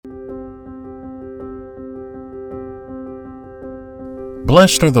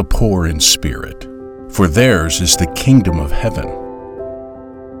Blessed are the poor in spirit, for theirs is the kingdom of heaven.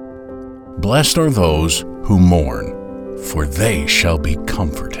 Blessed are those who mourn, for they shall be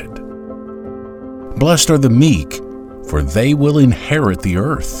comforted. Blessed are the meek, for they will inherit the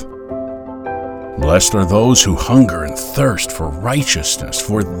earth. Blessed are those who hunger and thirst for righteousness,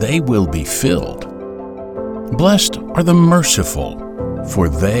 for they will be filled. Blessed are the merciful, for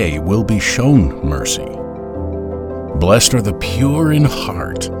they will be shown mercy. Blessed are the pure in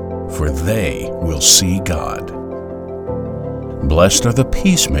heart, for they will see God. Blessed are the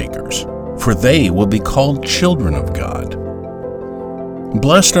peacemakers, for they will be called children of God.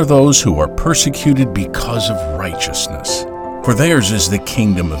 Blessed are those who are persecuted because of righteousness, for theirs is the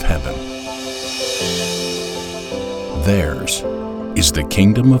kingdom of heaven. Theirs is the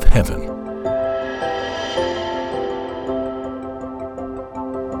kingdom of heaven.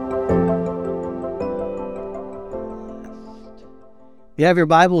 You have your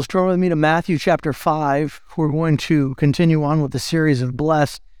Bibles, turn with me to Matthew chapter 5. We're going to continue on with the series of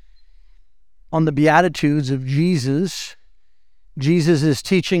Blessed on the Beatitudes of Jesus. Jesus is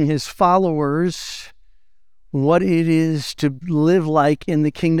teaching his followers what it is to live like in the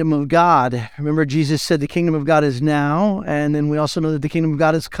kingdom of God. Remember, Jesus said the kingdom of God is now, and then we also know that the kingdom of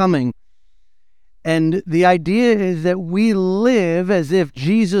God is coming. And the idea is that we live as if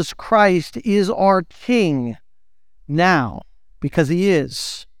Jesus Christ is our king now, because he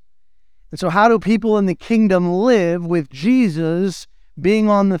is. And so how do people in the kingdom live with Jesus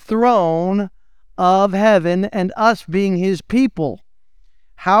being on the throne of heaven and us being his people?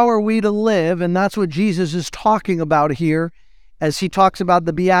 How are we to live? And that's what Jesus is talking about here as he talks about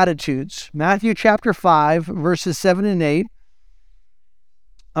the Beatitudes. Matthew chapter 5, verses 7 and 8.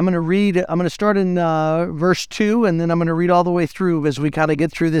 I'm going to start in verse 2, and then I'm going to read all the way through as we kind of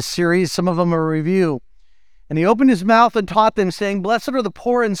get through this series. Some of them are a review. And he opened his mouth and taught them, saying, Blessed are the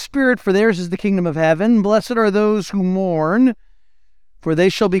poor in spirit, for theirs is the kingdom of heaven. Blessed are those who mourn, for they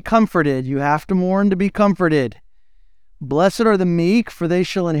shall be comforted. You have to mourn to be comforted. Blessed are the meek, for they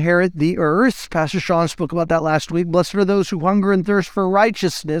shall inherit the earth. Pastor Sean spoke about that last week. Blessed are those who hunger and thirst for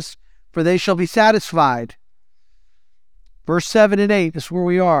righteousness, for they shall be satisfied. Verse 7 and 8, this is where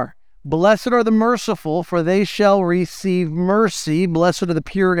we are. Blessed are the merciful, for they shall receive mercy. Blessed are the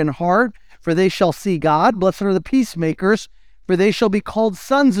pure in heart, for they shall see God. Blessed are the peacemakers, for they shall be called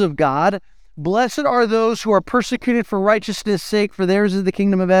sons of God. Blessed are those who are persecuted for righteousness' sake, for theirs is the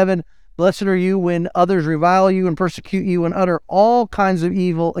kingdom of heaven. Blessed are you when others revile you and persecute you and utter all kinds of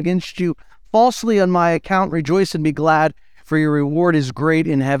evil against you falsely on my account. Rejoice and be glad, for your reward is great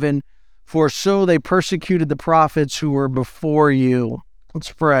in heaven. For so they persecuted the prophets who were before you.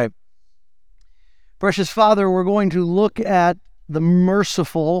 Let's pray. Precious Father, we're going to look at the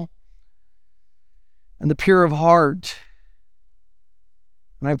merciful and the pure of heart.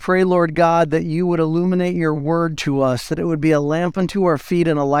 And I pray, Lord God, that you would illuminate your word to us, that it would be a lamp unto our feet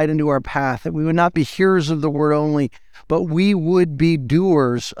and a light unto our path, that we would not be hearers of the word only, but we would be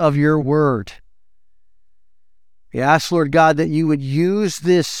doers of your word. We ask, Lord God, that you would use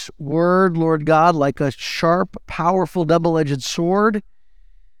this word, Lord God, like a sharp, powerful, double-edged sword.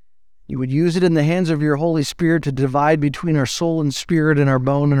 You would use it in the hands of your Holy Spirit to divide between our soul and spirit and our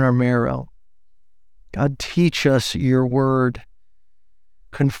bone and our marrow. God, teach us your word.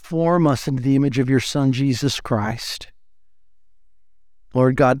 Conform us into the image of your Son, Jesus Christ.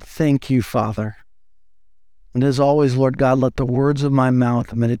 Lord God, thank you, Father. And as always, Lord God, let the words of my mouth,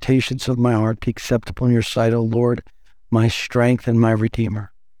 the meditations of my heart be acceptable in your sight, O Lord, my strength and my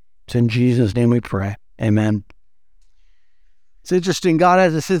Redeemer. It's in Jesus' name we pray. Amen. It's interesting, God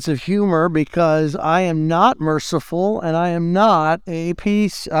has a sense of humor because I am not merciful and I am not a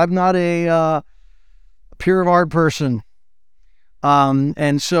I'm not a pure of heart person.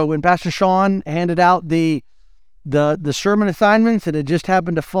 And so when Pastor Sean handed out the sermon assignments, and it just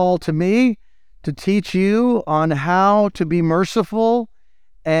happened to fall to me to teach you on how to be merciful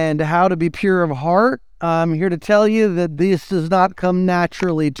and how to be pure of heart, I'm here to tell you that this does not come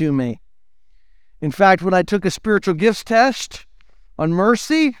naturally to me. In fact, when I took a spiritual gifts test on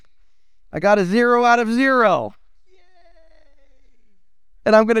mercy, I got a 0 out of 0. Yay!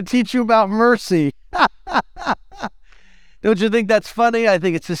 And I'm going to teach you about mercy. Don't you think that's funny? I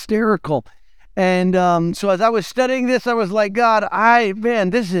think it's hysterical. And so as I was studying this, I was like, God,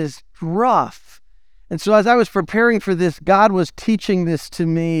 this is rough. And so as I was preparing for this, God was teaching this to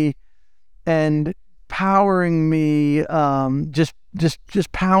me and powering me,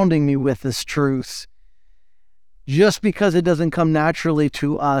 just pounding me with this truth. Just because it doesn't come naturally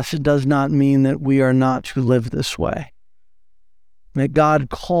to us, it does not mean that we are not to live this way. That God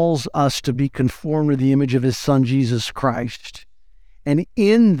calls us to be conformed to the image of his Son, Jesus Christ. And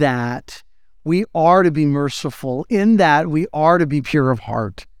in that, we are to be merciful. In that, we are to be pure of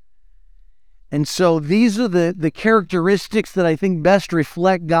heart. And so these are the characteristics that I think best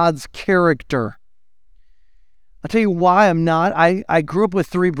reflect God's character. I'll tell you why I'm not. I grew up with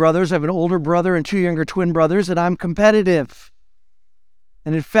 3 brothers. I have an older brother and 2 younger twin brothers, and I'm competitive.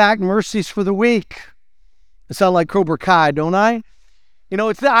 And in fact, mercy's for the weak. I sound like Cobra Kai, don't I?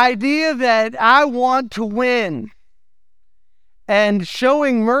 It's the idea that I want to win. And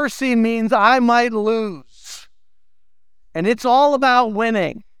showing mercy means I might lose. And it's all about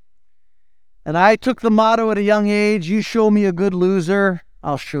winning. And I took the motto at a young age, you show me a good loser,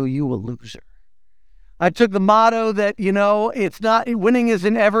 I'll show you a loser. I took the motto that, it's not, winning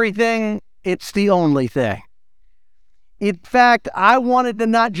isn't everything, it's the only thing. In fact, I wanted to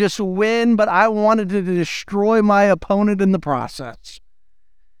not just win, but I wanted to destroy my opponent in the process.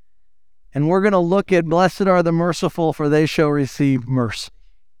 And we're going to look at blessed are the merciful, for they shall receive mercy.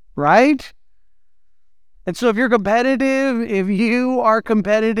 Right? And so if you're competitive, if you are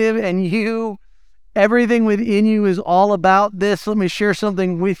competitive and everything within you is all about this, let me share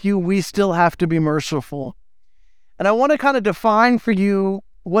something with you. We still have to be merciful. And I want to kind of define for you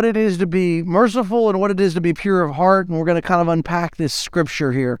what it is to be merciful and what it is to be pure of heart. And we're going to kind of unpack this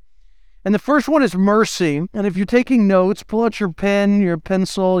scripture here. And the first one is mercy. And if you're taking notes, pull out your pen, your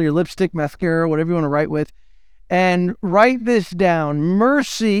pencil, your lipstick, mascara, whatever you want to write with, and write this down.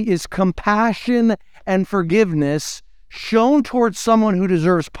 Mercy is compassion and forgiveness shown towards someone who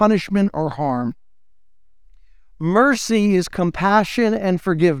deserves punishment or harm. Mercy is compassion and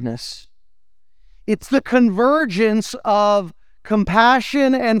forgiveness. It's the convergence of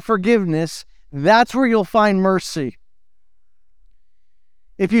compassion and forgiveness. That's where you'll find mercy.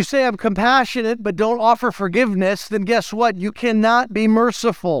 If you say I'm compassionate but don't offer forgiveness, then guess what? You cannot be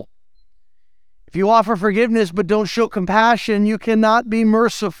merciful. If you offer forgiveness but don't show compassion, you cannot be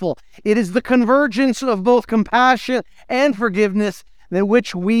merciful. It is the convergence of both compassion and forgiveness in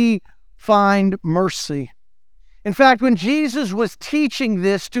which we find mercy. In fact, when Jesus was teaching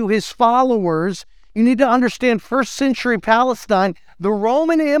this to his followers, you need to understand first century Palestine, the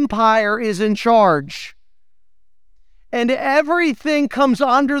Roman Empire is in charge. And everything comes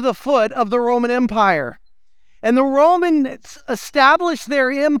under the foot of the Roman Empire. And the Romans established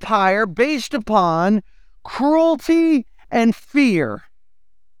their empire based upon cruelty and fear.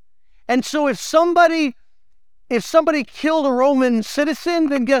 And so if somebody killed a Roman citizen,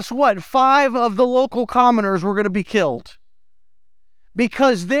 then guess what? 5 of the local commoners were going to be killed.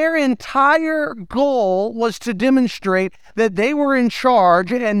 Because their entire goal was to demonstrate that they were in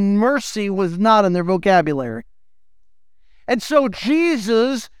charge and mercy was not in their vocabulary. And so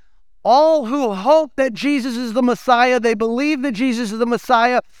Jesus, all who hope that Jesus is the Messiah, they believe that Jesus is the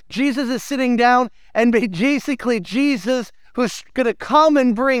Messiah, Jesus is sitting down, and basically Jesus, who's going to come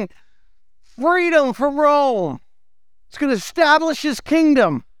and bring freedom from Rome, it's going to establish his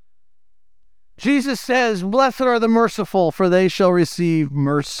kingdom. Jesus says, blessed are the merciful, for they shall receive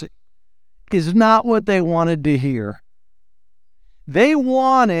mercy. Is not what they wanted to hear. They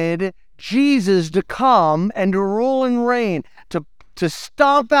wanted Jesus to come and to rule and reign, to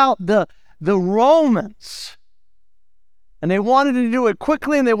stomp out the Romans. And they wanted to do it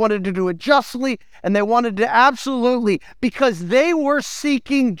quickly, and they wanted to do it justly, and they wanted to absolutely, because they were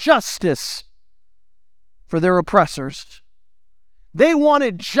seeking justice for their oppressors. They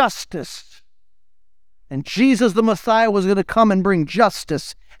wanted justice. And Jesus, the Messiah, was going to come and bring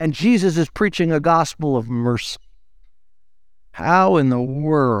justice. And Jesus is preaching a gospel of mercy. How in the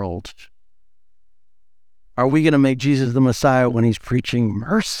world are we going to make Jesus the Messiah when he's preaching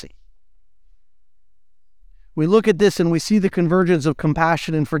mercy? We look at this and we see the convergence of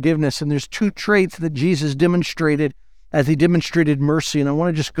compassion and forgiveness. And there's 2 traits that Jesus demonstrated as he demonstrated mercy. And I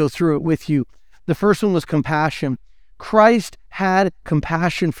want to just go through it with you. The first one was compassion. Christ had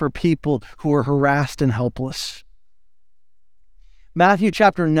compassion for people who were harassed and helpless. Matthew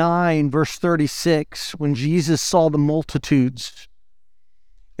chapter 9, verse 36, when Jesus saw the multitudes,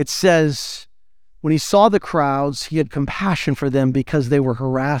 it says, when he saw the crowds, he had compassion for them because they were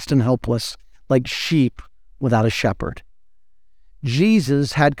harassed and helpless, like sheep without a shepherd.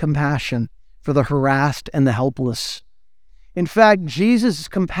 Jesus had compassion for the harassed and the helpless. In fact, Jesus'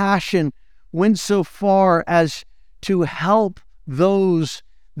 compassion went so far as to help those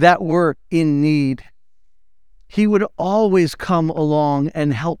that were in need. He would always come along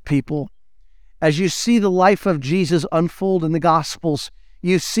and help people. As you see the life of Jesus unfold in the Gospels,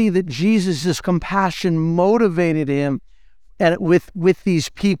 you see that Jesus' compassion motivated him with these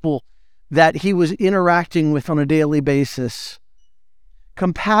people that he was interacting with on a daily basis.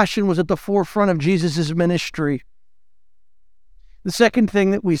 Compassion was at the forefront of Jesus' ministry. The second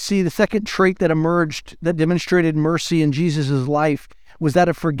thing that we see, the second trait that emerged that demonstrated mercy in Jesus' life was that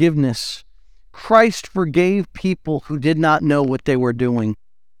of forgiveness. Christ forgave people who did not know what they were doing.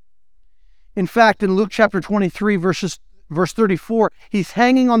 In fact, in Luke chapter 23, verse 34, he's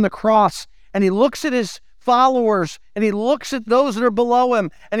hanging on the cross, and he looks at his followers, and he looks at those that are below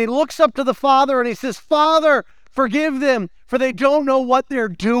him, and he looks up to the Father, and he says, Father, forgive them, for they don't know what they're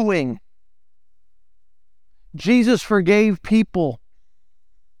doing. Jesus forgave people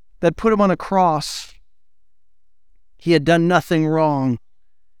that put him on a cross. He had done nothing wrong,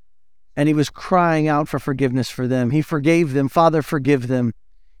 and he was crying out for forgiveness for them. He forgave them. Father, forgive them.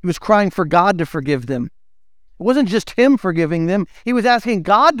 He was crying for God to forgive them. It wasn't just him forgiving them. He was asking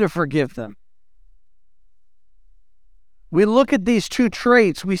God to forgive them. We look at these two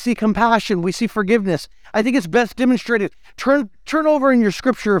traits. We see compassion. We see forgiveness. I think it's best demonstrated. Turn over in your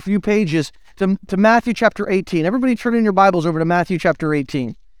scripture a few pages to Matthew chapter 18. Everybody turn in your Bibles over to Matthew chapter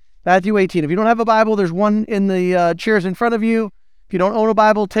 18. Matthew 18. If you don't have a Bible, there's one in the chairs in front of you. If you don't own a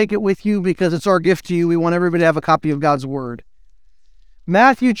Bible, take it with you because it's our gift to you. We want everybody to have a copy of God's Word.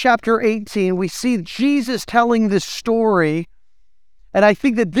 Matthew chapter 18, we see Jesus telling this story, and I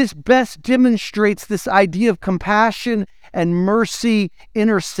think that this best demonstrates this idea of compassion and mercy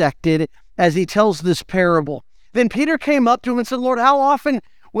intersected as he tells this parable. Then Peter came up to him and said, Lord, how often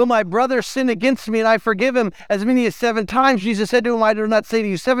will my brother sin against me and I forgive him? As many as 7 times. Jesus said to him, I do not say to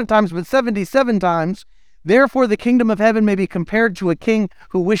you 7 times, but 77 times. Therefore the kingdom of heaven may be compared to a king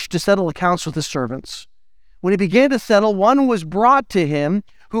who wished to settle accounts with his servants. When he began to settle, one was brought to him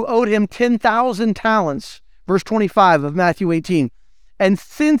who owed him 10,000 talents. Verse 25 of Matthew 18. And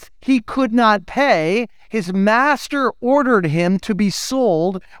since he could not pay, his master ordered him to be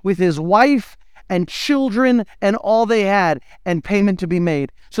sold with his wife and children and all they had, and payment to be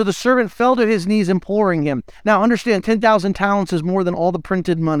made. So the servant fell to his knees, imploring him. Now understand, 10,000 talents is more than all the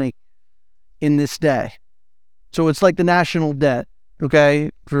printed money in this day. So it's like the national debt,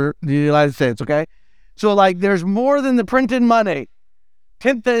 okay, for the United States, okay? So like there's more than the printed money.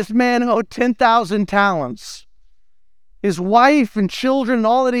 This man owed 10,000 talents. His wife and children and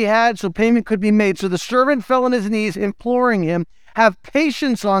all that he had, so payment could be made. So the servant fell on his knees, imploring him, have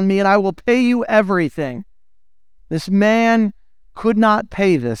patience on me and I will pay you everything. This man could not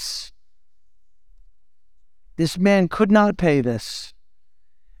pay this. This man could not pay this.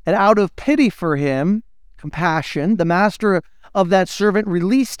 And out of pity for him, compassion, the master of that servant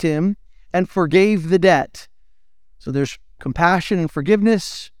released him and forgave the debt. So there's compassion and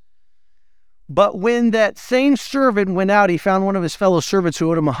forgiveness. But when that same servant went out, he found one of his fellow servants who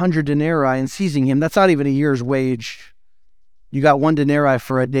owed him 100 denarii, and seizing him, that's not even a year's wage. You got 1 denarii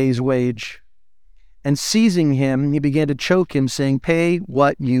for a day's wage. And seizing him, he began to choke him, saying, pay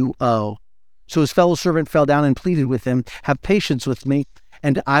what you owe. So his fellow servant fell down and pleaded with him, have patience with me,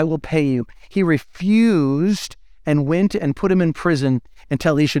 and I will pay you. He refused and went and put him in prison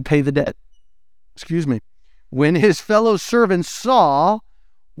until he should pay the debt. When his fellow servants saw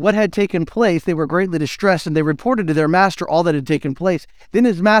what had taken place, they were greatly distressed, and they reported to their master all that had taken place. Then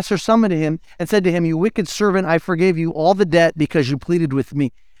his master summoned him and said to him, you wicked servant, I forgave you all the debt because you pleaded with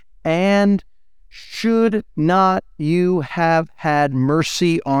me. And should not you have had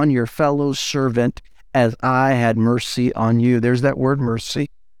mercy on your fellow servant as I had mercy on you? There's that word, mercy.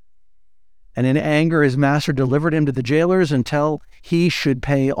 And in anger, his master delivered him to the jailers until he should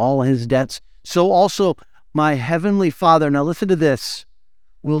pay all his debts. So also my heavenly Father, now listen to this,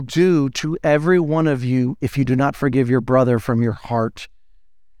 will do to every one of you if you do not forgive your brother from your heart.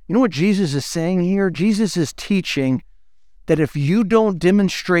 You know what Jesus is saying here? Jesus is teaching that if you don't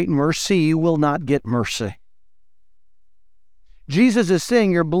demonstrate mercy, you will not get mercy. Jesus is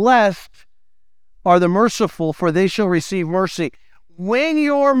saying, you're blessed are the merciful, for they shall receive mercy. When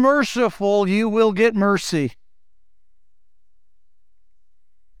you're merciful, you will get mercy.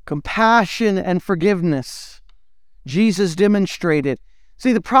 Compassion and forgiveness. Jesus demonstrated.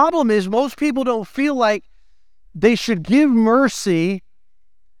 See, the problem is most people don't feel like they should give mercy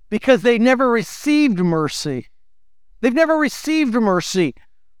because they never received mercy. They've never received mercy,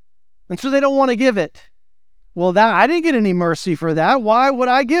 and so they don't want to give it. Well, I didn't get any mercy for that. Why would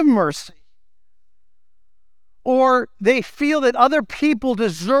I give mercy? Or they feel that other people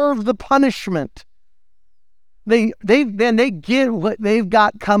deserve the punishment. Then they get what they've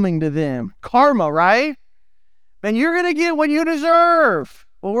got coming to them. Karma, right? And you're going to get what you deserve.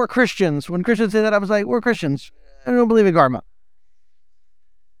 Well, we're Christians. When Christians say that, I was like, we're Christians. I don't believe in karma.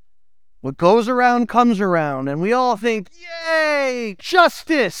 What goes around comes around. And we all think, yay,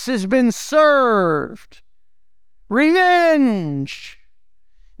 justice has been served. Revenge.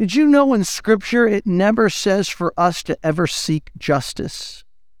 Did you know in Scripture it never says for us to ever seek justice?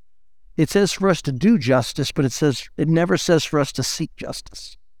 It says for us to do justice, but it never says for us to seek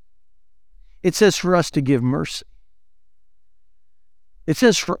justice. It says for us to give mercy. It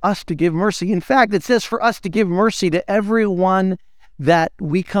says for us to give mercy. In fact, it says for us to give mercy to everyone that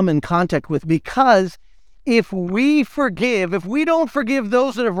we come in contact with, because if we don't forgive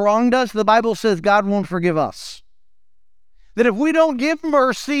those that have wronged us, the Bible says God won't forgive us. That if we don't give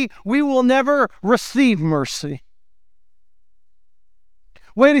mercy, we will never receive mercy.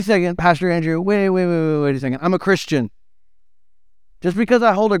 Wait a second, Pastor Andrew. Wait a second. I'm a Christian. Just because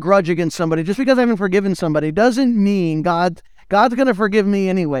I hold a grudge against somebody, just because I haven't forgiven somebody, doesn't mean God's going to forgive me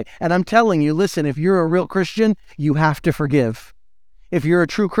anyway. And I'm telling you, listen, if you're a real Christian, you have to forgive. If you're a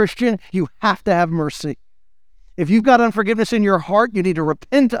true Christian, you have to have mercy. If you've got unforgiveness in your heart, you need to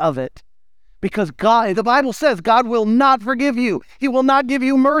repent of it. Because the Bible says God will not forgive you. He will not give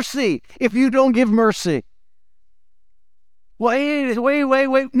you mercy if you don't give mercy. Wait.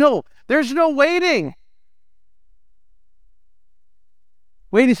 No, there's no waiting.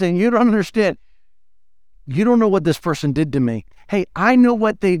 Wait a second, you don't understand. You don't know what this person did to me. Hey, I know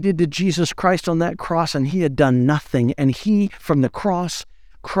what they did to Jesus Christ on that cross, and he had done nothing. And he, from the cross,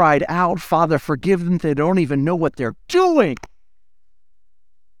 cried out, Father, forgive them. They don't even know what they're doing.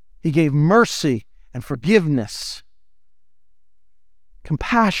 He gave mercy and forgiveness,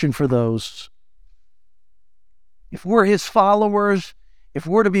 compassion for those. If we're his followers, if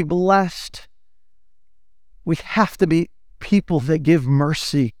we're to be blessed, we have to be people that give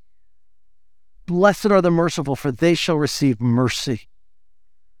mercy. Blessed are the merciful, for they shall receive mercy.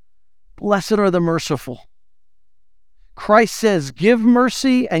 Blessed are the merciful. Christ says, give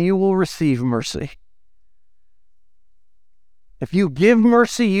mercy and you will receive mercy. If you give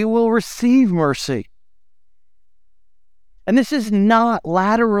mercy, you will receive mercy. And this is not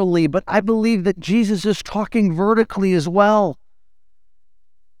laterally, but I believe that Jesus is talking vertically as well.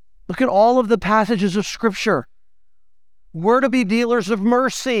 Look at all of the passages of Scripture. We're to be dealers of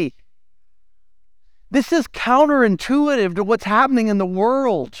mercy. This is counterintuitive to what's happening in the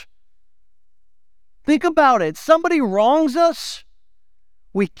world. Think about it. Somebody wrongs us,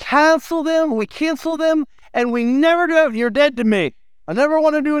 we cancel them, and we never do. You're dead to me. I never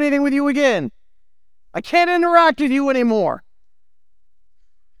want to do anything with you again. I can't interact with you anymore.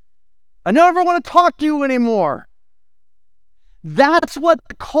 I never want to talk to you anymore. That's what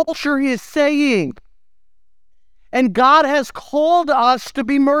the culture is saying. And God has called us to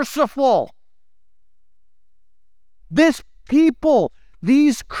be merciful. This people,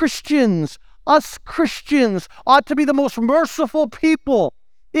 these Christians, us Christians, ought to be the most merciful people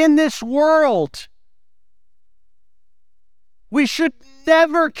in this world. We should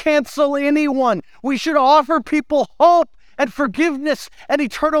never cancel anyone. We should offer people hope and forgiveness and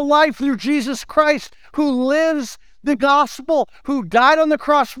eternal life through Jesus Christ, who lives the gospel, who died on the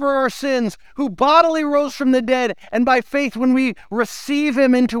cross for our sins, who bodily rose from the dead, and by faith, when we receive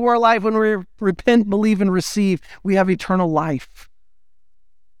him into our life, when we repent, believe, and receive, we have eternal life.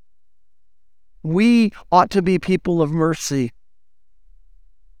 We ought to be people of mercy.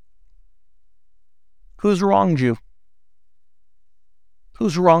 Who's wronged you?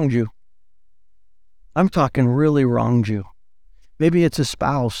 Who's wronged you? I'm talking really wronged you. Maybe it's a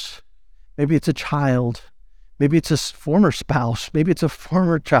spouse. Maybe it's a child. Maybe it's a former spouse. Maybe it's a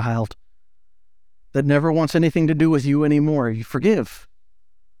former child that never wants anything to do with you anymore. You forgive.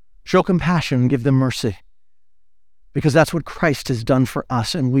 Show compassion and give them mercy. Because that's what Christ has done for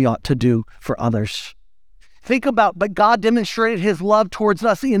us, and we ought to do for others. Think about, but God demonstrated his love towards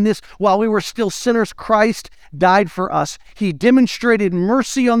us in this: while we were still sinners, Christ died for us. He demonstrated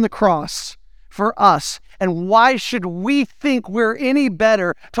mercy on the cross for us. And why should we think we're any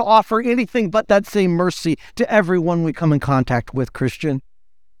better to offer anything but that same mercy to everyone we come in contact with, Christian?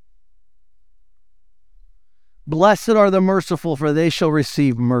 Blessed are the merciful, for they shall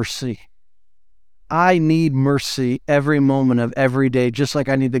receive mercy. I need mercy every moment of every day, just like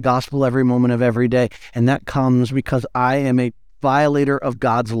I need the gospel every moment of every day. And that comes because I am a violator of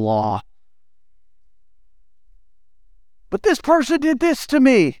God's law. But this person did this to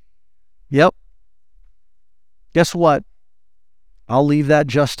me. Yep. Guess what? I'll leave that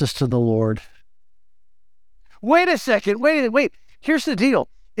justice to the Lord. Wait a second. Wait. Here's the deal.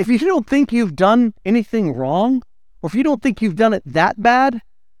 If you don't think you've done anything wrong, or if you don't think you've done it that bad,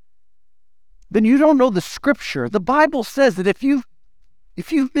 then you don't know the Scripture. The Bible says that if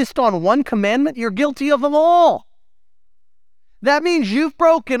you've missed on one commandment, you're guilty of them all. That means you've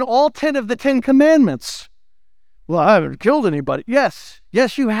broken all 10 of the 10 commandments. Well, I haven't killed anybody. Yes,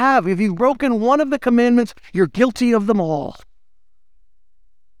 you have. If you've broken one of the commandments, you're guilty of them all.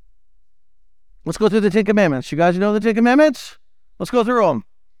 Let's go through the 10 Commandments. You guys know the 10 Commandments? Let's go through them.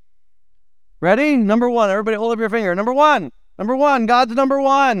 Ready? Number 1. Everybody hold up your finger. Number 1. Number 1. God's number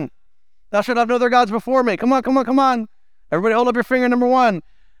 1. Thou shalt have no other gods before me. Come on, come on, come on. Everybody hold up your finger. Number 1.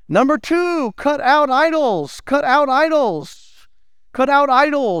 Number 2. Cut out idols. Cut out idols. Cut out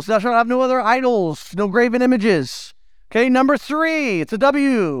idols. Thou shalt have no other idols. No graven images. Okay, number 3. It's a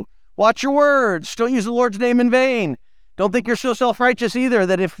W. Watch your words. Don't use the Lord's name in vain. Don't think you're so self-righteous either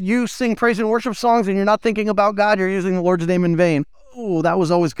that if you sing praise and worship songs and you're not thinking about God, you're using the Lord's name in vain. Oh, that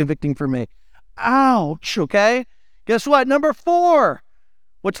was always convicting for me. Ouch, okay? Guess what? Number 4.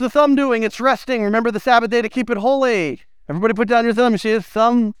 What's the thumb doing? It's resting. Remember the Sabbath day to keep it holy. Everybody put down your thumb. You see his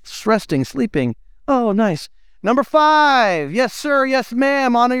thumb? It's resting, sleeping. Oh, nice. Number 5. Yes, sir. Yes,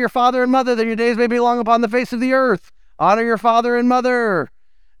 ma'am. Honor your father and mother that your days may be long upon the face of the earth. Honor your father and mother.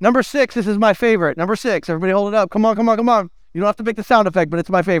 Number 6, this is my favorite. Number 6, everybody hold it up. Come on, come on, come on. You don't have to make the sound effect, but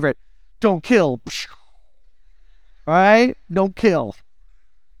it's my favorite. Don't kill. All right? Don't kill.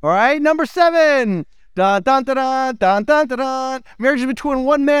 All right? Number 7. Dun, dun, dun, dun, dun, dun, dun, dun. Marriage is between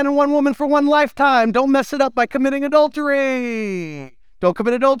one man and one woman for one lifetime. Don't mess it up by committing adultery. Don't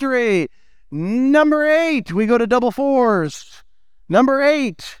commit adultery. Number 8, we go to double 4s. Number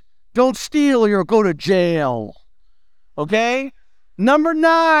 8, don't steal or you'll go to jail. Okay? Number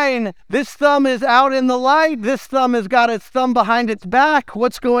 9, this thumb is out in the light. This thumb has got its thumb behind its back.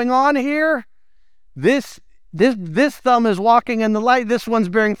 What's going on here? This thumb is walking in the light. This one's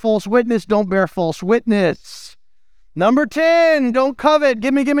bearing false witness. Don't bear false witness. Number 10, don't covet.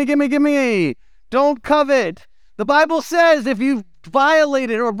 Gimme, gimme, gimme, gimme. Don't covet. The Bible says if you've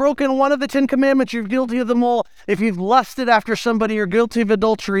violated or broken one of the 10 Commandments, you're guilty of them all. If you've lusted after somebody, you're guilty of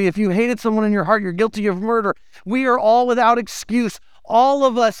adultery. If you hated someone in your heart, you're guilty of murder. We are all without excuse. All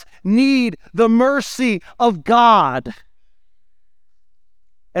of us need the mercy of God.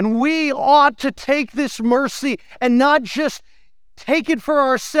 And we ought to take this mercy and not just take it for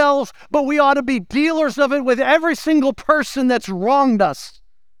ourselves, but we ought to be dealers of it with every single person that's wronged us.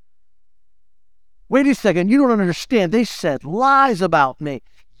 Wait a second, you don't understand. They said lies about me.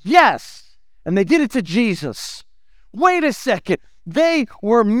 Yes, and they did it to Jesus. Wait a second, they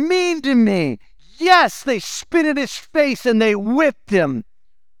were mean to me. Yes, they spit in his face and they whipped him.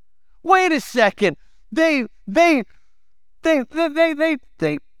 Wait a second, they did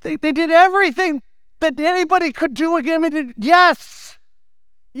everything that anybody could do against me.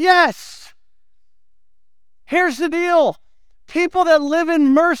 Yes. Here's the deal. People that live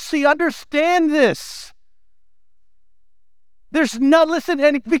in mercy understand this.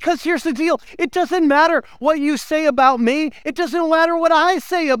 Because here's the deal. It doesn't matter what you say about me. It doesn't matter what I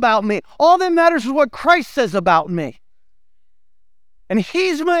say about me. All that matters is what Christ says about me. And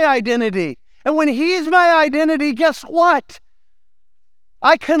he's my identity. And when he's my identity, guess what?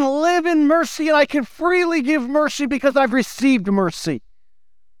 I can live in mercy and I can freely give mercy because I've received mercy.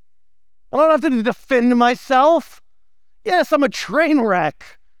 I don't have to defend myself. Yes, I'm a train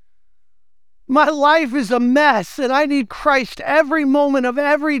wreck. My life is a mess and I need Christ every moment of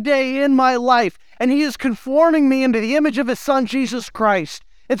every day in my life. And he is conforming me into the image of his son, Jesus Christ.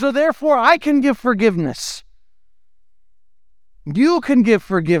 And so therefore I can give forgiveness. You can give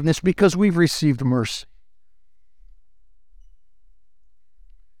forgiveness because we've received mercy.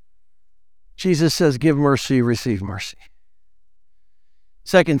 Jesus says, give mercy, receive mercy.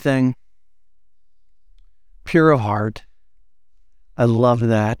 Second thing, pure of heart. I love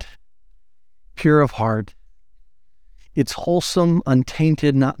that. Pure of heart. It's wholesome,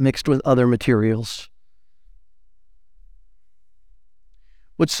 untainted, not mixed with other materials.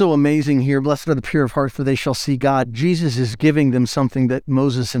 What's so amazing here, blessed are the pure of heart, for they shall see God. Jesus is giving them something that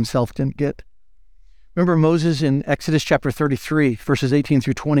Moses himself didn't get. Remember Moses in Exodus chapter 33, verses 18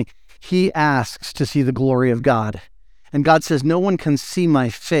 through 20, he asks to see the glory of God. And God says, no one can see my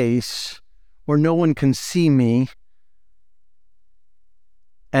face, or no one can see me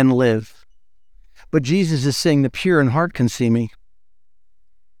and live. But Jesus is saying the pure in heart can see me.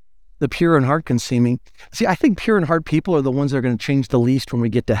 The pure in heart can see me. See, I think pure in heart people are the ones that are going to change the least when we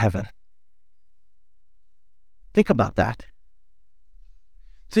get to heaven. Think about that.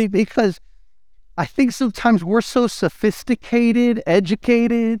 See, because I think sometimes we're so sophisticated,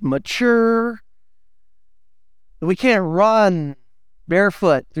 educated, mature, that we can't run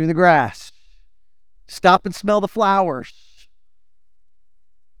barefoot through the grass. Stop and smell the flowers.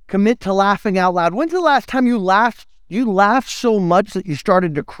 Commit to laughing out loud. When's the last time you laughed? You laughed so much that you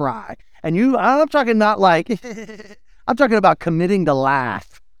started to cry. And I'm talking not like, I'm talking about committing to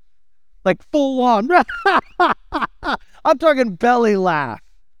laugh. Like full on. I'm talking belly laugh.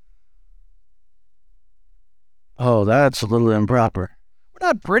 Oh, that's a little improper. We're We're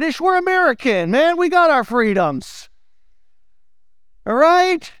not British, we're American, man. We got our freedoms. All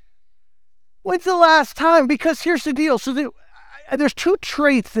right? When's the last time? Because here's the deal. So there's two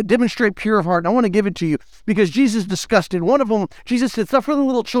traits that demonstrate pure of heart, and I want to give it to you because Jesus discussed it. One of them, Jesus said, suffer the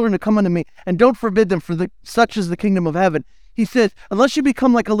little children to come unto me, and don't forbid them, for such is the kingdom of heaven. He says, unless you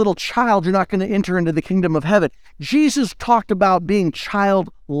become like a little child, you're not going to enter into the kingdom of heaven. Jesus talked about being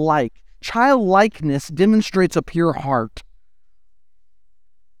childlike. Childlikeness demonstrates a pure heart.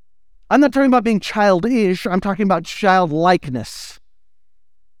 I'm not talking about being childish. I'm talking about childlikeness.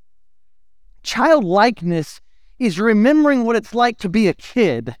 Childlikeness is remembering what it's like to be a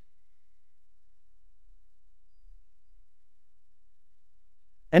kid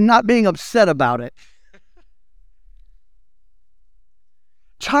and not being upset about it.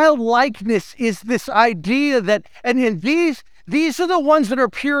 Childlikeness is this idea that, and these are the ones that are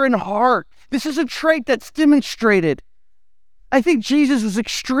pure in heart. This is a trait that's demonstrated. I think Jesus was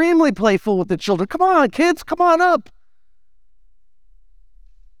extremely playful with the children. Come on, kids, come on up.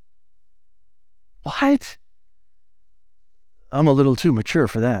 What? I'm a little too mature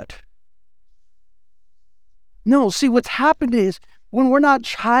for that. No, see, what's happened is when we're not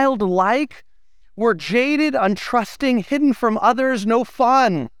childlike, we're jaded, untrusting, hidden from others, no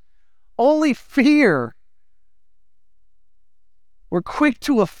fun, only fear. We're quick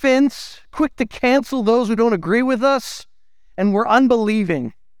to offense, quick to cancel those who don't agree with us, and we're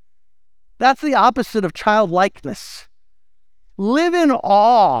unbelieving. That's the opposite of childlikeness. Live in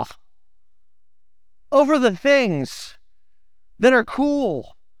awe over the things that are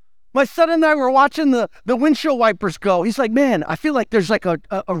cool. My son and I were watching the windshield wipers go. He's like, man, I feel like there's like a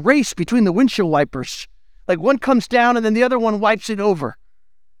race between the windshield wipers. Like one comes down and then the other one wipes it over.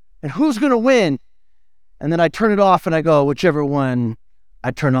 And who's going to win? And then I turn it off and I go, whichever one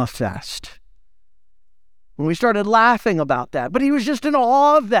I turn off fast. And we started laughing about that. But he was just in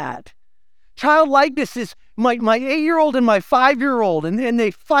awe of that. Childlikeness is my 8-year-old and my 5-year-old, and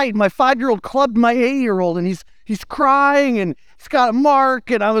they fight. My 5-year-old clubbed my 8-year-old, and he's crying, and he's got a mark,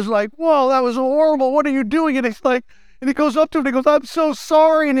 and I was like, whoa, that was horrible. What are you doing? And it's like, and he goes up to him, and he goes, I'm so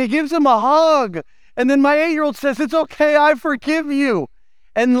sorry, and he gives him a hug. And then my 8-year-old says, it's okay, I forgive you.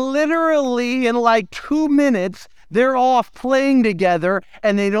 And literally in like 2 minutes, they're off playing together,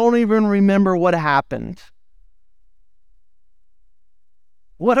 and they don't even remember what happened.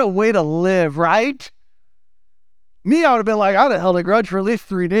 What a way to live, right? Me, I would have been like, I would have held a grudge for at least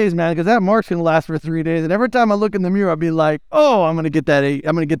 3 days, man, because that mark's going to last for 3 days. And every time I look in the mirror, I'd be like, oh, I'm going to get that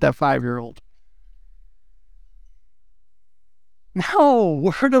 5-year-old. No,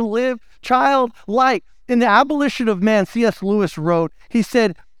 we're to live childlike. In The Abolition of Man, C.S. Lewis wrote, he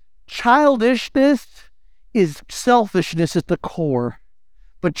said, childishness is selfishness at the core,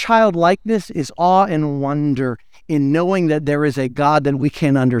 but childlikeness is awe and wonder in knowing that there is a God that we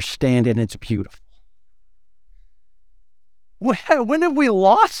can't understand, and it's beautiful. When have we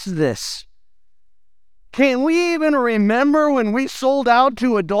lost this? Can we even remember when we sold out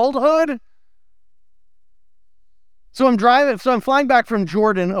to adulthood? So I'm flying back from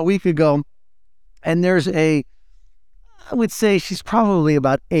Jordan a week ago, and there's I would say she's probably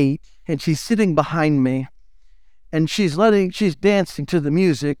about 8, and she's sitting behind me, and she's dancing to the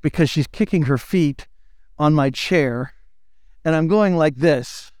music because she's kicking her feet on my chair, and I'm going like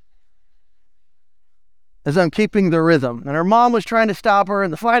this as I'm keeping the rhythm. And her mom was trying to stop her,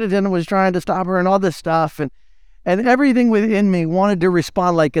 and the flight attendant was trying to stop her, and all this stuff, and everything within me wanted to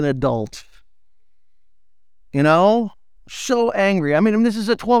respond like an adult. You know? So angry. I mean, this is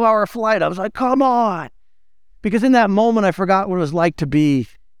a 12-hour flight. I was like, come on. Because in that moment, I forgot what it was like to be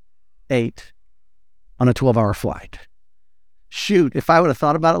 8 on a 12-hour flight. Shoot, if I would have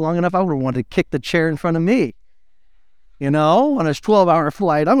thought about it long enough, I would have wanted to kick the chair in front of me. You know, on a 12-hour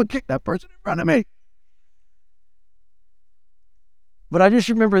flight, I would kick that person in front of me. But I just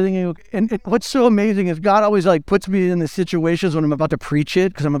remember thinking, and what's so amazing is God always like puts me in the situations when I'm about to preach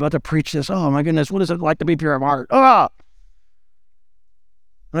it, because I'm about to preach this. Oh my goodness, what is it like to be pure of heart? Ah!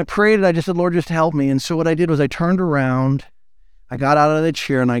 And I prayed and I just said, Lord, just help me. And so what I did was I turned around, I got out of the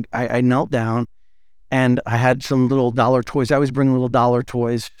chair, and I knelt down, and I had some little dollar toys. I always bring little dollar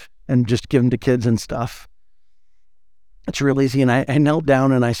toys and just give them to kids and stuff. It's real easy. And I knelt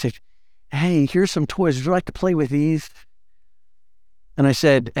down and I said, hey, here's some toys. Would you like to play with these? And I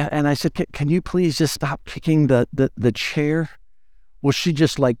said, can you please just stop kicking the chair? Well, she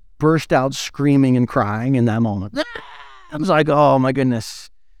just like burst out screaming and crying in that moment. I was like, oh my goodness.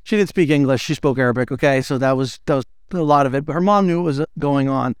 She didn't speak English. She spoke Arabic. Okay. So that was a lot of it, but her mom knew what was going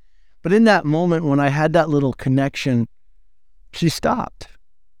on. But in that moment, when I had that little connection, she stopped.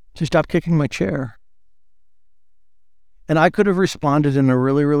 She stopped kicking my chair. And I could have responded in a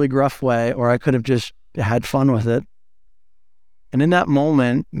really, really gruff way, or I could have just had fun with it. And in that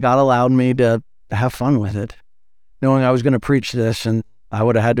moment, God allowed me to have fun with it, knowing I was going to preach this and I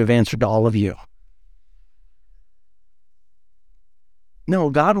would have had to have answered to all of you. No,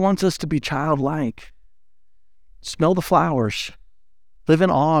 God wants us to be childlike. Smell the flowers. Live in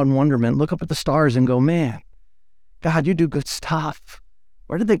awe and wonderment. Look up at the stars and go, man, God, you do good stuff.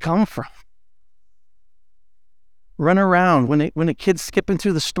 Where did they come from? Run around. When a kid's skipping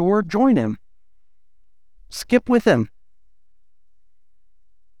through the store, join him. Skip with him.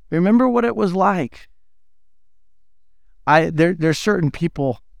 Remember what it was like. There's certain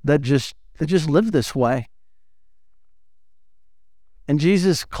people that just live this way. And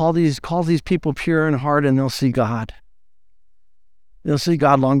Jesus calls these people pure in heart, and they'll see God. They'll see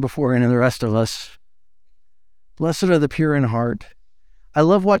God long before any of the rest of us. Blessed are the pure in heart. I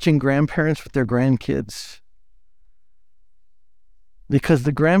love watching grandparents with their grandkids, because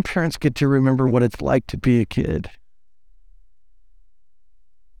the grandparents get to remember what it's like to be a kid. At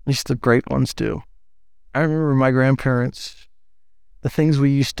least the great ones do. I remember my grandparents, the things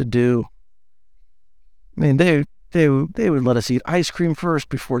we used to do. I mean, they would let us eat ice cream first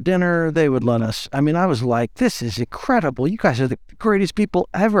before dinner. They would let us, I was like, this is incredible. You guys are the greatest people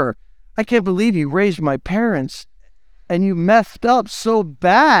ever. I can't believe you raised my parents and you messed up so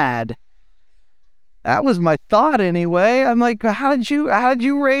bad. That was my thought anyway. I'm like, how did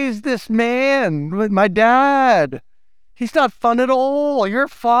you raise this man? My dad. He's not fun at all. You're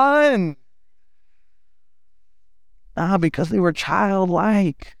fun. Because they were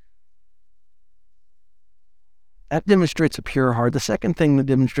childlike. That demonstrates a pure heart. The second thing that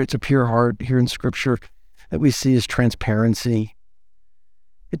demonstrates a pure heart here in Scripture that we see is transparency.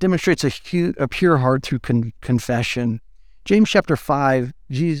 It demonstrates a pure heart through confession. James chapter 5,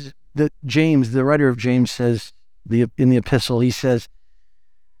 James, the writer of James says, in the epistle, he says,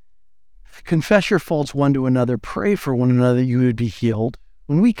 confess your faults one to another, pray for one another that you would be healed.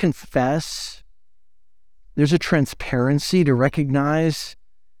 When we confess, there's a transparency to recognize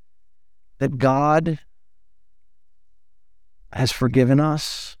that God has forgiven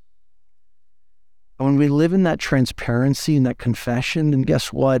us. And when we live in that transparency and that confession, then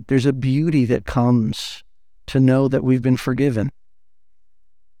guess what? There's a beauty that comes to know that we've been forgiven.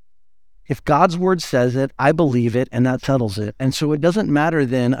 If God's word says it, I believe it, and that settles it. And so it doesn't matter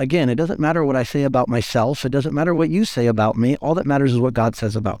then, again, it doesn't matter what I say about myself. It doesn't matter what you say about me. All that matters is what God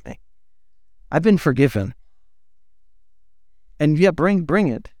says about me. I've been forgiven. And yeah, bring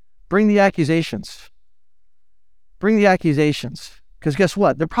it. Bring the accusations. Bring the accusations. Because guess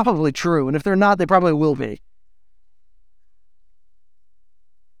what? They're probably true. And if they're not, they probably will be.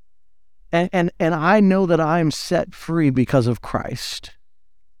 And I know that I am set free because of Christ.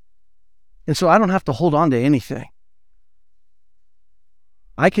 And so I don't have to hold on to anything.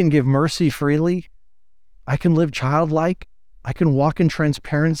 I can give mercy freely. I can live childlike. I can walk in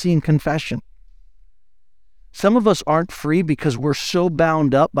transparency and confession. Some of us aren't free because we're so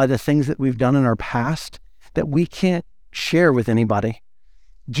bound up by the things that we've done in our past that we can't share with anybody.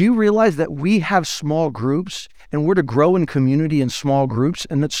 Do you realize that we have small groups and we're to grow in community in small groups,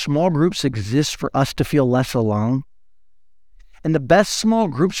 and that small groups exist for us to feel less alone? And the best small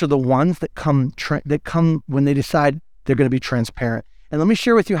groups are the ones that come when they decide they're going to be transparent. And let me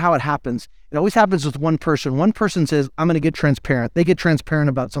share with you how it happens. It always happens with one person. One person says, I'm going to get transparent. They get transparent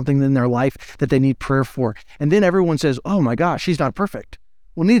about something in their life that they need prayer for. And then everyone says, oh my gosh, she's not perfect.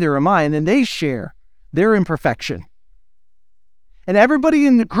 Well, neither am I. And then they share their imperfection. And everybody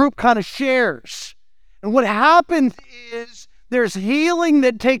in the group kind of shares. And what happens is there's healing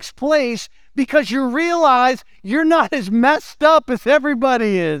that takes place because you realize you're not as messed up as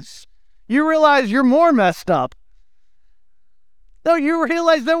everybody is. You realize you're more messed up. No, you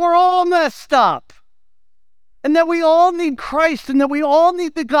realize that we're all messed up. And that we all need Christ and that we all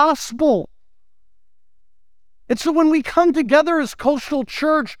need the gospel. And so when we come together as Coastal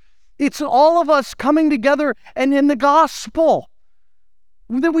Church, it's all of us coming together and in the gospel.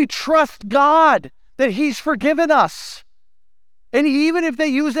 That we trust God, that He's forgiven us. And even if they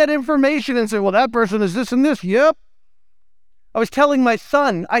use that information and say, well, that person is this and this, yep. I was telling my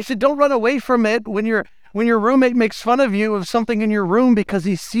son, I said, don't run away from it when your roommate makes fun of you of something in your room because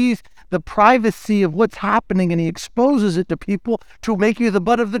he sees the privacy of what's happening and he exposes it to people to make you the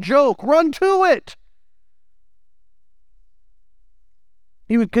butt of the joke. Run to it.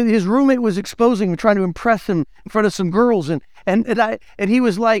 His roommate was exposing him, trying to impress him in front of some girls, and he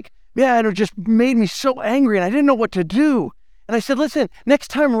was like, yeah, and it just made me so angry, and I didn't know what to do. And I said, listen, next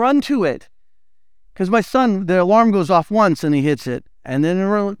time run to it. Because my son, the alarm goes off once and he hits it, and then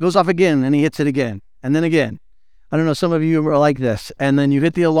it goes off again and he hits it again, and then again. I don't know, some of you are like this. And then you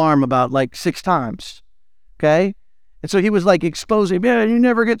hit the alarm about like 6 times. Okay? And so he was like exposing, man, he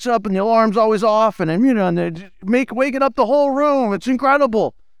never gets up and the alarm's always off. And and waking up the whole room. It's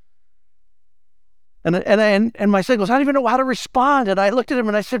incredible. And my son goes, I don't even know how to respond. And I looked at him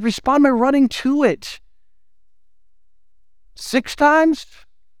and I said, respond by running to it. 6 times?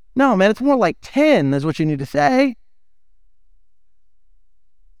 No, man, it's more like 10 is what you need to say.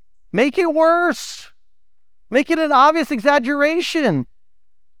 Make it worse. Make it an obvious exaggeration.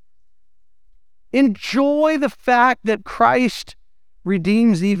 Enjoy the fact that Christ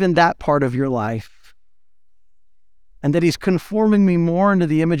redeems even that part of your life, and that he's conforming me more into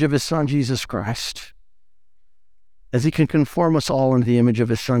the image of his son, Jesus Christ, as he can conform us all into the image of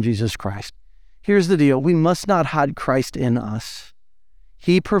his son, Jesus Christ. Here's the deal. We must not hide Christ in us.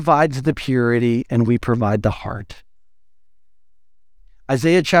 He provides the purity, and we provide the heart.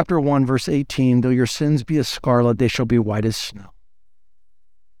 Isaiah chapter 1, verse 18, though your sins be as scarlet, they shall be white as snow.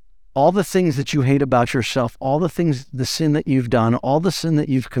 All the things that you hate about yourself, all the things, the sin that you've done, all the sin that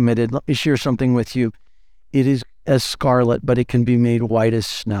you've committed, let me share something with you. It is as scarlet, but it can be made white as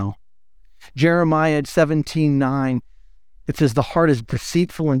snow. Jeremiah 17:9, it says, the heart is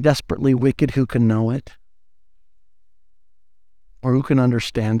deceitful and desperately wicked. Who can know it? Or who can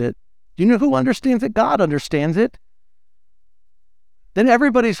understand it? Do you know who understands it? God understands it. Then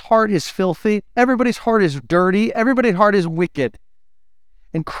everybody's heart is filthy. Everybody's heart is dirty. Everybody's heart is wicked.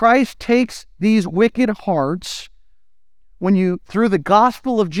 And Christ takes these wicked hearts through the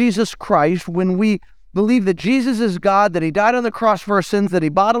gospel of Jesus Christ, when we believe that Jesus is God, that he died on the cross for our sins, that he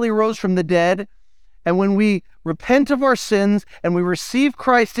bodily rose from the dead, and when we repent of our sins and we receive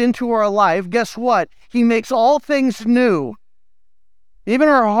Christ into our life, guess what? He makes all things new, even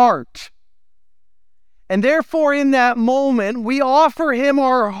our heart. And therefore, in that moment, we offer him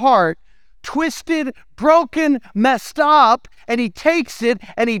our heart, twisted, broken, messed up, and he takes it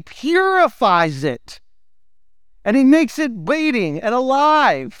and he purifies it. And he makes it bleeding and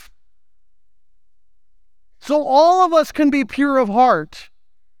alive. So all of us can be pure of heart,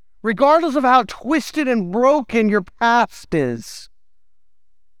 regardless of how twisted and broken your past is.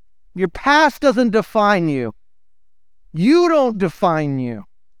 Your past doesn't define you. You don't define you.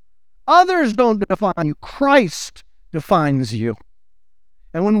 Others don't define you. Christ defines you.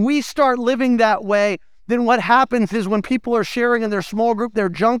 And when we start living that way, then what happens is when people are sharing in their small group their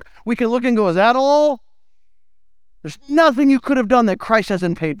junk, we can look and go, is that all? There's nothing you could have done that Christ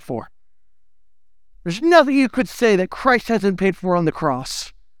hasn't paid for. There's nothing you could say that Christ hasn't paid for on the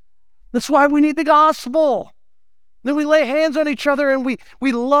cross. That's why we need the gospel. Then we lay hands on each other and we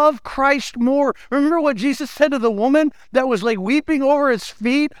love Christ more. Remember what Jesus said to the woman that was like weeping over his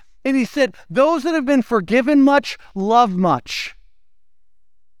feet? And he said, those that have been forgiven much, love much.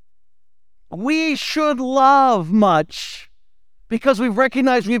 We should love much because we've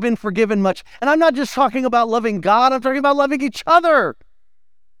recognized we've been forgiven much. And I'm not just talking about loving God, I'm talking about loving each other.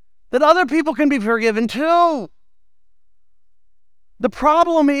 That other people can be forgiven too. The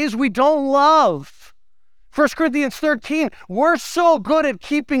problem is we don't love. 1 Corinthians 13, we're so good at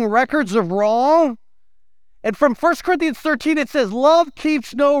keeping records of wrong. And from 1 Corinthians 13, it says, love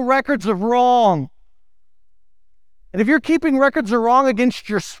keeps no records of wrong. And if you're keeping records of wrong against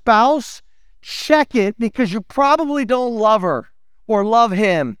your spouse, check it, because you probably don't love her or love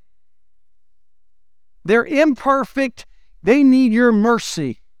him. They're imperfect. They need your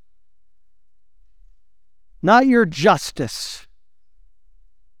mercy, not your justice.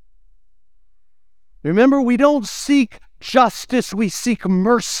 Remember, we don't seek justice, we seek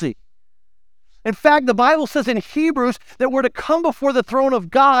mercy. In fact, the Bible says in Hebrews that we're to come before the throne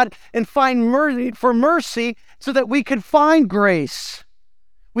of God and find mercy so that we can find grace.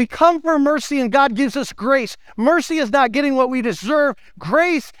 We come for mercy and God gives us grace. Mercy is not getting what we deserve.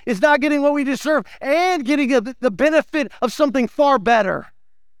 Grace is not getting what we deserve and getting the benefit of something far better.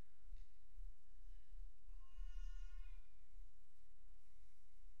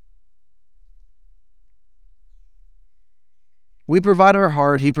 We provide our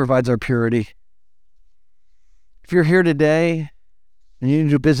heart, he provides our purity. If you're here today and you need to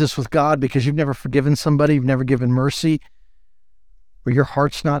do business with God because you've never forgiven somebody, you've never given mercy, or your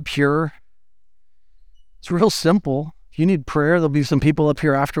heart's not pure, it's real simple. If you need prayer, there'll be some people up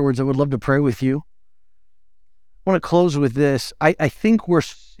here afterwards that would love to pray with you. I want to close with this. I think we're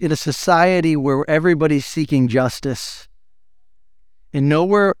in a society where everybody's seeking justice. And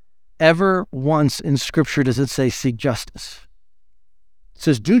nowhere ever once in Scripture does it say seek justice. It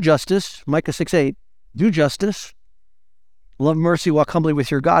says do justice, Micah 6:8, do justice, love mercy, walk humbly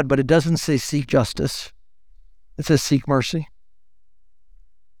with your God, but it doesn't say seek justice. It says seek mercy.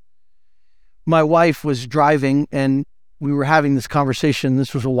 my wife was driving and we were having this conversation.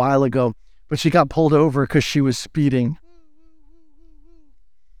 This was a while ago, but she got pulled over because she was speeding.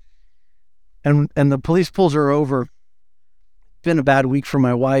 And the police pulls her over. It's been a bad week for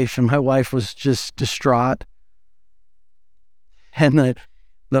my wife, and my wife was just distraught. And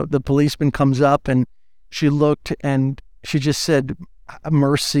the policeman comes up and she looked and she just said,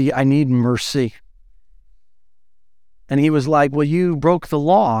 "Mercy, I need mercy." And he was like, "Well, you broke the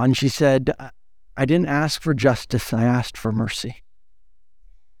law." And she said, "I didn't ask for justice, I asked for mercy.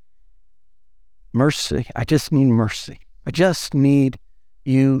 Mercy, I just need mercy. I just need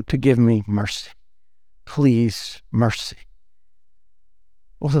you to give me mercy. Please, mercy."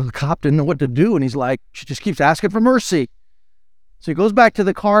 Well, the cop didn't know what to do, and he's like, "She just keeps asking for mercy." So he goes back to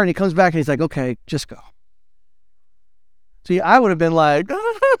the car and he comes back and he's like, "Okay, just go." See, I would have been like,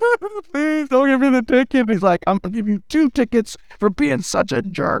 "Please don't give me the ticket." He's like, "I'm going to give you 2 tickets for being such a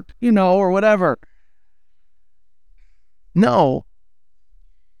jerk," or whatever. No.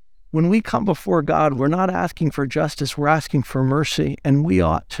 When we come before God, we're not asking for justice, we're asking for mercy, and we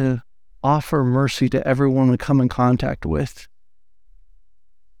ought to offer mercy to everyone we come in contact with.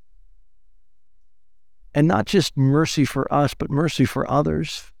 And not just mercy for us, but mercy for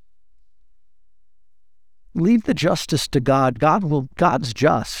others. Leave the justice to God. God's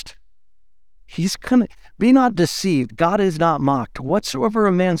just. He's gonna be not deceived. God is not mocked. Whatsoever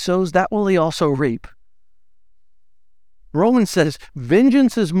a man sows, that will he also reap. Romans says,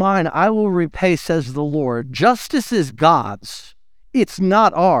 "Vengeance is mine, I will repay, says the Lord." Justice is God's. It's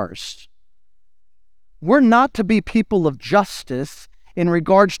not ours. We're not to be people of justice in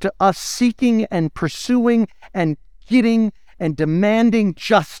regards to us seeking and pursuing and getting and demanding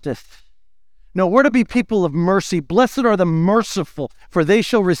justice. No, we're to be people of mercy. Blessed are the merciful, for they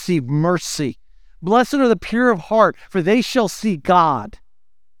shall receive mercy. Blessed are the pure of heart, for they shall see God.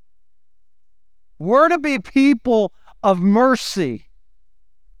 We're to be people of mercy,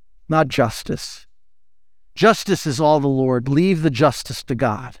 not justice. Justice is all the Lord. Leave the justice to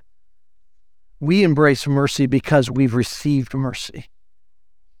God. We embrace mercy because we've received mercy.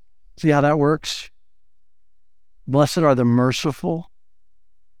 See how that works? Blessed are the merciful,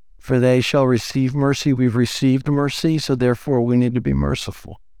 for they shall receive mercy. We've received mercy, so therefore we need to be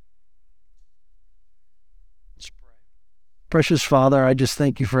merciful. Let's pray. Precious Father, I just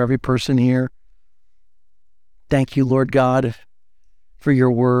thank you for every person here. Thank you, Lord God, for your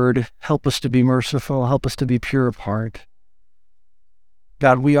word. Help us to be merciful. Help us to be pure of heart.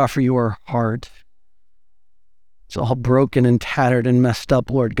 God, we offer you our heart. It's all broken and tattered and messed up,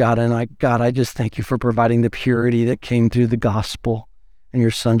 Lord God. And I just thank you for providing the purity that came through the gospel and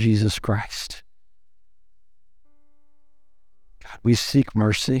your Son, Jesus Christ. God, we seek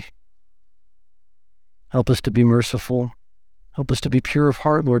mercy. Help us to be merciful. Help us to be pure of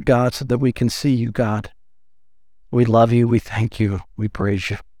heart, Lord God, so that we can see you, God. We love you. We thank you. We praise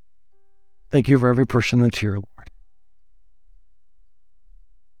you. Thank you for every person that's here, Lord.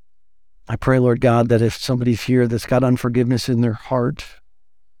 I pray, Lord God, that if somebody's here that's got unforgiveness in their heart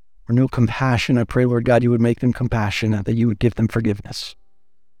or no compassion, I pray, Lord God, you would make them compassionate, that you would give them forgiveness.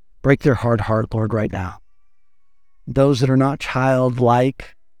 Break their hard heart, Lord, right now. Those that are not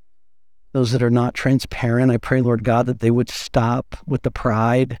childlike, those that are not transparent, I pray, Lord God, that they would stop with the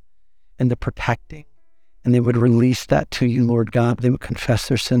pride and the protecting, and they would release that to you, Lord God. They would confess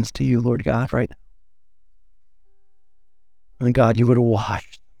their sins to you, Lord God, right now. And God, you would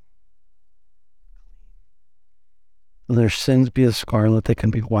wash their sins be as scarlet, they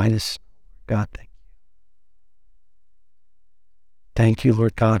can be white as snow. God, thank you. Thank you,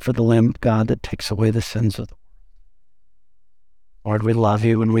 Lord God, for the Lamb of God that takes away the sins of the world. Lord, we love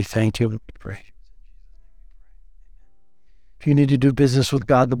you and we thank you and we pray. If you need to do business with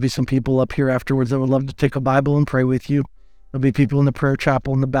God, there'll be some people up here afterwards that would love to take a Bible and pray with you. There'll be people in the prayer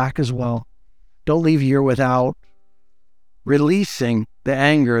chapel in the back as well. Don't leave here without releasing the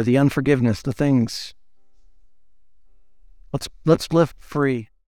anger, the unforgiveness, the things. Let's live free.